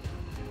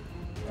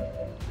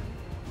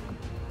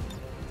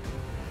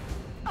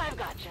 I've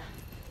gotcha.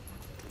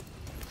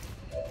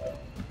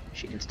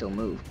 She can still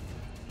move.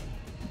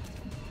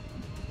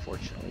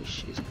 Fortunately,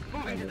 she's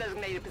Moving to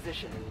designated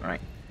position.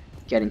 Alright,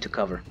 get into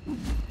cover.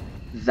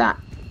 That,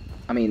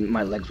 I mean,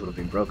 my legs would have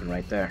been broken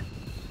right there.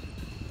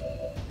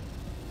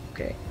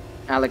 Okay,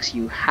 Alex,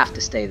 you have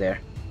to stay there.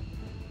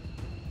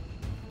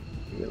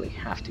 You really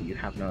have to, you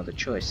have no other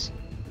choice.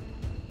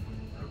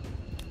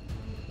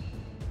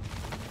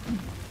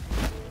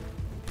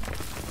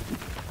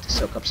 To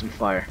soak up some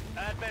fire.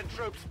 Advent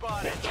troop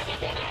spotted.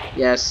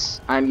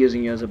 Yes, I'm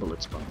using you as a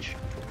bullet sponge.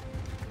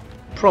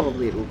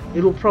 Probably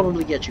it'll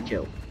probably get you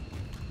killed.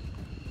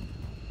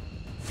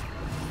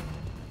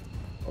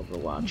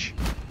 Overwatch.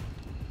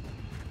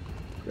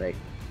 Great.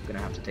 I'm gonna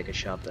have to take a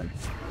shot then.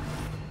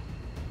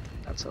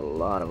 That's a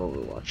lot of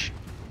Overwatch.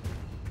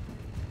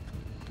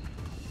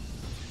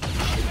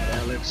 Shit,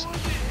 Alex.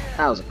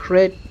 That was a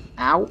crit.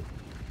 Ow.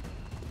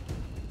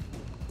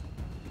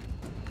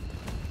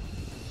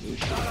 You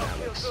shoot,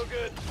 Alex.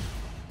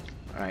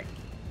 Alright.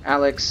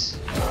 Alex.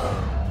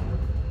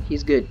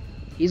 He's good.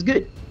 He's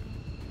good.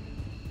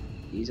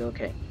 He's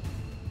okay.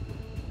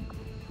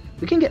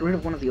 We can get rid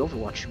of one of the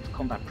Overwatch with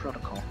combat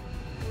protocol.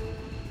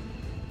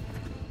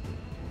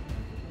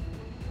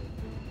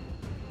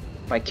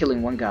 By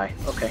killing one guy.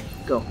 Okay,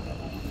 go.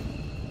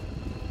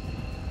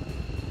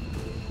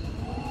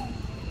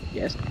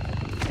 Yes.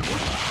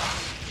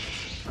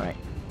 Alright.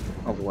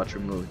 Overwatch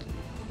removed.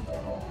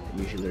 It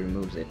usually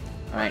removes it.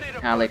 Alright,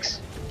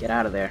 Alex, get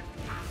out of there.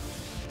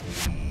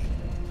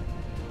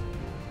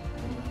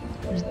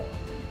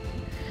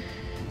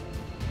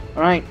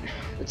 Alright,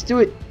 let's do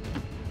it.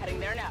 Heading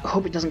there now. I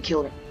hope it doesn't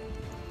kill him.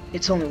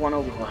 It's only one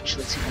Overwatch.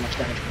 Let's see how much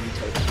damage we can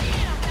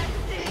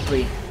take.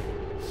 3.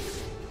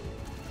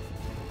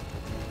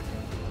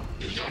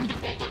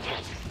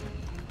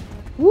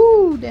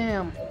 Woo,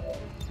 damn.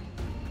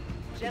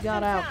 She Just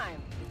got in out.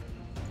 time.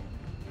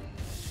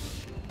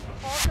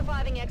 All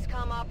surviving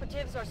XCOM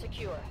operatives are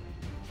secure.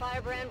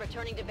 Firebrand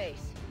returning to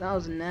base. That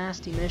was a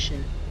nasty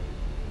mission.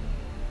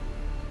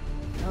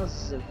 That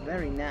was a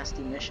very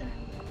nasty mission.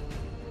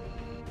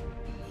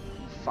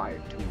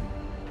 Fired too.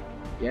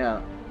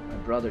 Yeah, my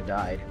brother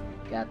died.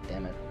 God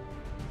damn it.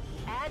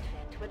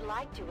 Advent would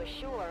like to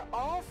assure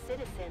all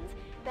citizens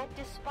that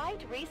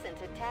despite recent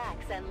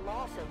attacks and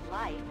loss of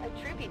life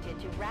attributed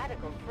to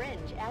radical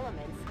fringe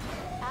elements,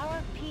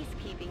 our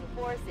peacekeeping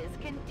forces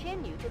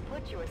continue to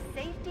put your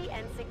safety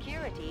and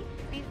security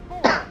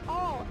before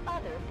all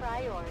other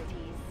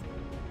priorities.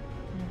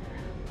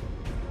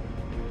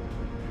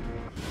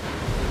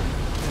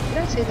 Did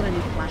I say that I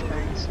need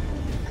flashbangs?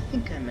 I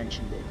think I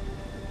mentioned it.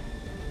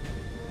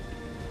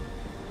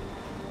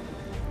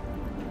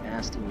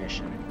 Nasty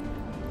mission.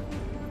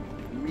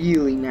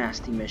 Really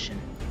nasty mission.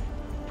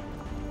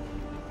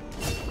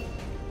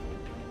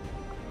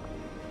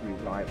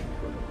 Revival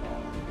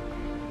protocol.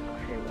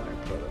 Haywire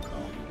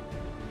protocol.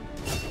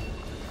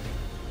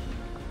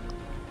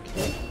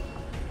 Okay.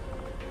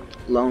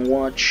 Long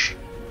watch.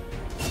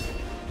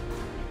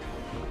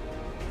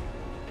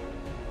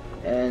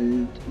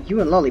 And you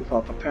and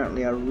Lollipop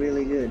apparently are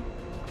really good.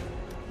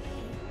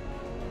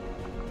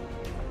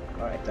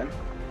 Alright then.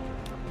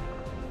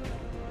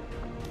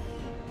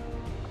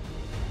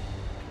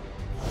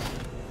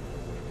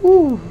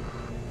 Woo!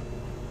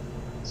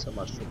 So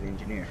much for the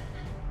engineer.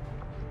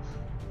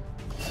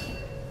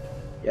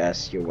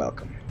 Yes, you're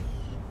welcome.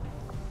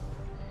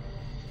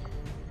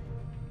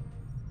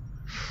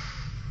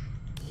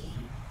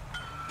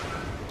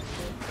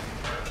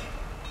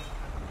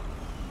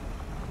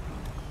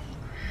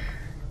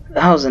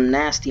 That was a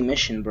nasty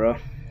mission, bro.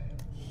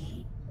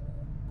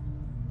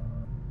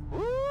 Woo,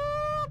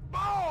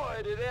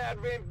 boy, did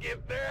Advent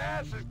get their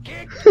asses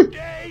kicked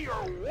today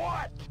or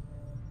what?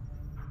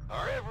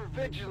 Our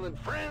ever-vigilant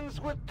friends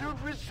with the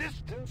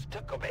Resistance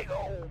took a big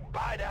old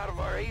bite out of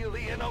our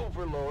alien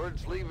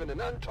overlords, leaving an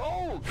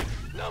untold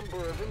number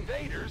of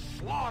invaders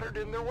slaughtered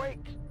in their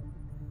wake.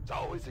 It's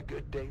always a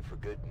good day for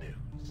good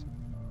news.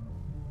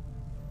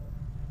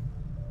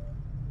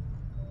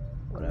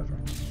 Whatever.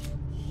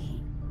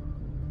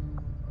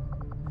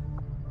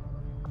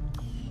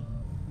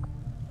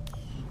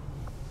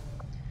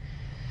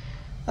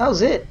 That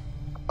was it.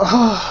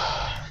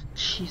 Oh,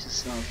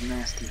 Jesus, that was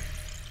nasty.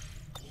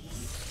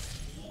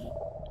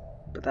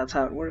 But that's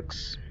how it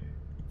works.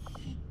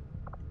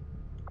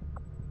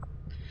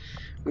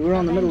 We were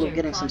in the middle of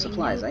getting some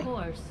supplies, eh?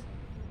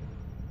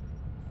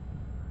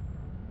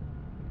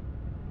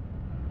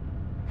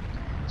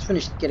 Let's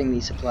finish getting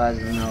these supplies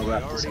and then I'll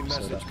wrap this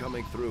episode up.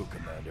 Coming through,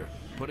 Commander.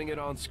 Putting it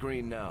on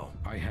screen now.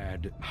 I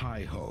had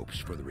high hopes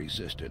for the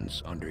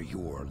Resistance under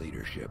your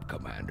leadership,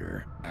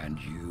 Commander, and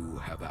you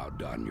have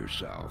outdone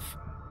yourself.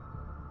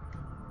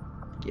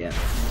 Yeah.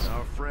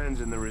 Our friends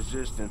in the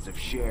Resistance have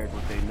shared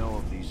what they know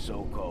of these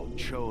so-called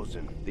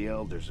Chosen the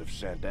Elders have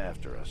sent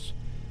after us.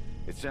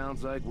 It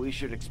sounds like we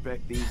should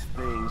expect these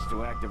things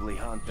to actively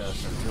hunt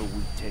us until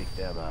we take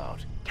them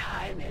out.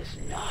 Time is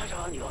not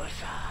on your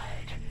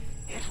side.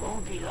 It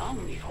won't be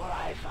long before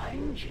I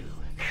find you,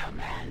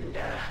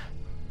 Commander.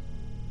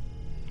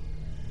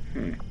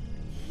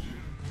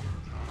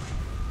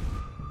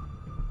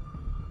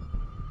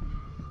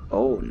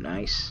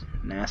 nice.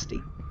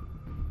 Nasty.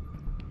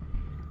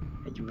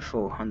 A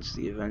UFO hunts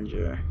the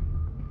Avenger.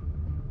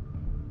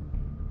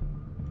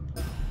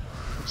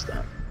 What's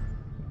that?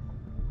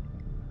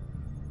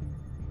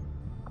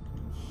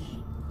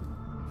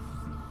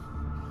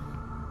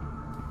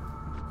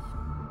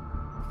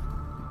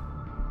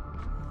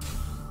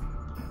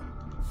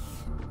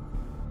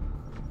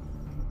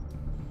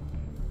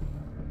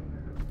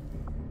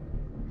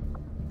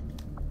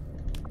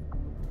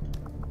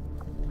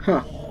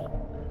 Huh.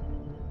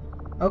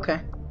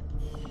 Okay.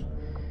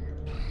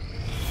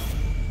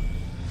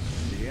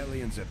 The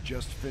aliens have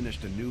just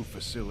finished a new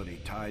facility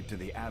tied to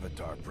the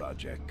Avatar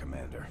project,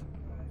 Commander.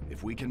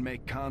 If we can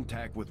make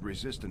contact with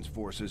resistance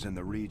forces in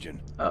the region,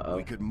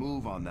 we could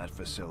move on that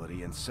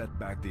facility and set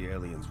back the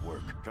aliens'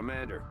 work.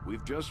 Commander,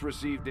 we've just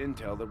received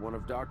intel that one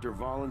of Dr.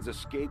 Vollin's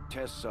escape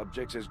test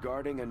subjects is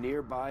guarding a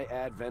nearby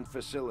Advent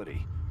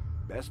facility.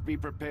 Best be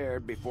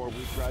prepared before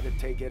we try to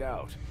take it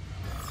out.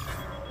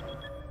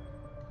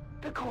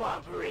 The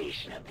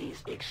cooperation of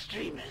these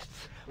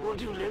extremists will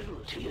do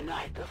little to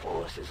unite the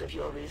forces of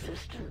your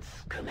resistance,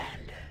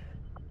 Commander.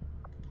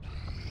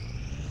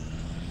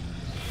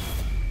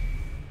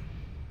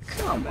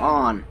 Come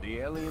on. The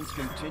aliens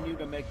continue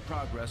to make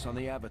progress on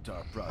the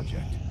Avatar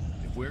project.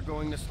 If we're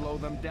going to slow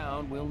them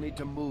down, we'll need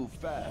to move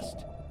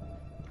fast.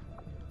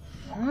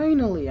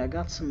 Finally, I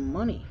got some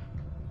money.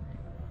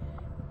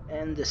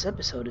 And this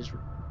episode is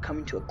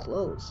coming to a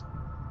close.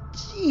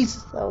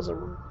 Jesus, I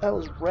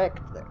was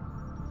wrecked there.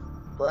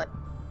 But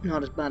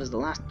not as bad as the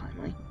last time,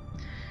 right?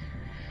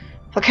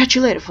 I'll catch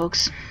you later,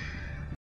 folks.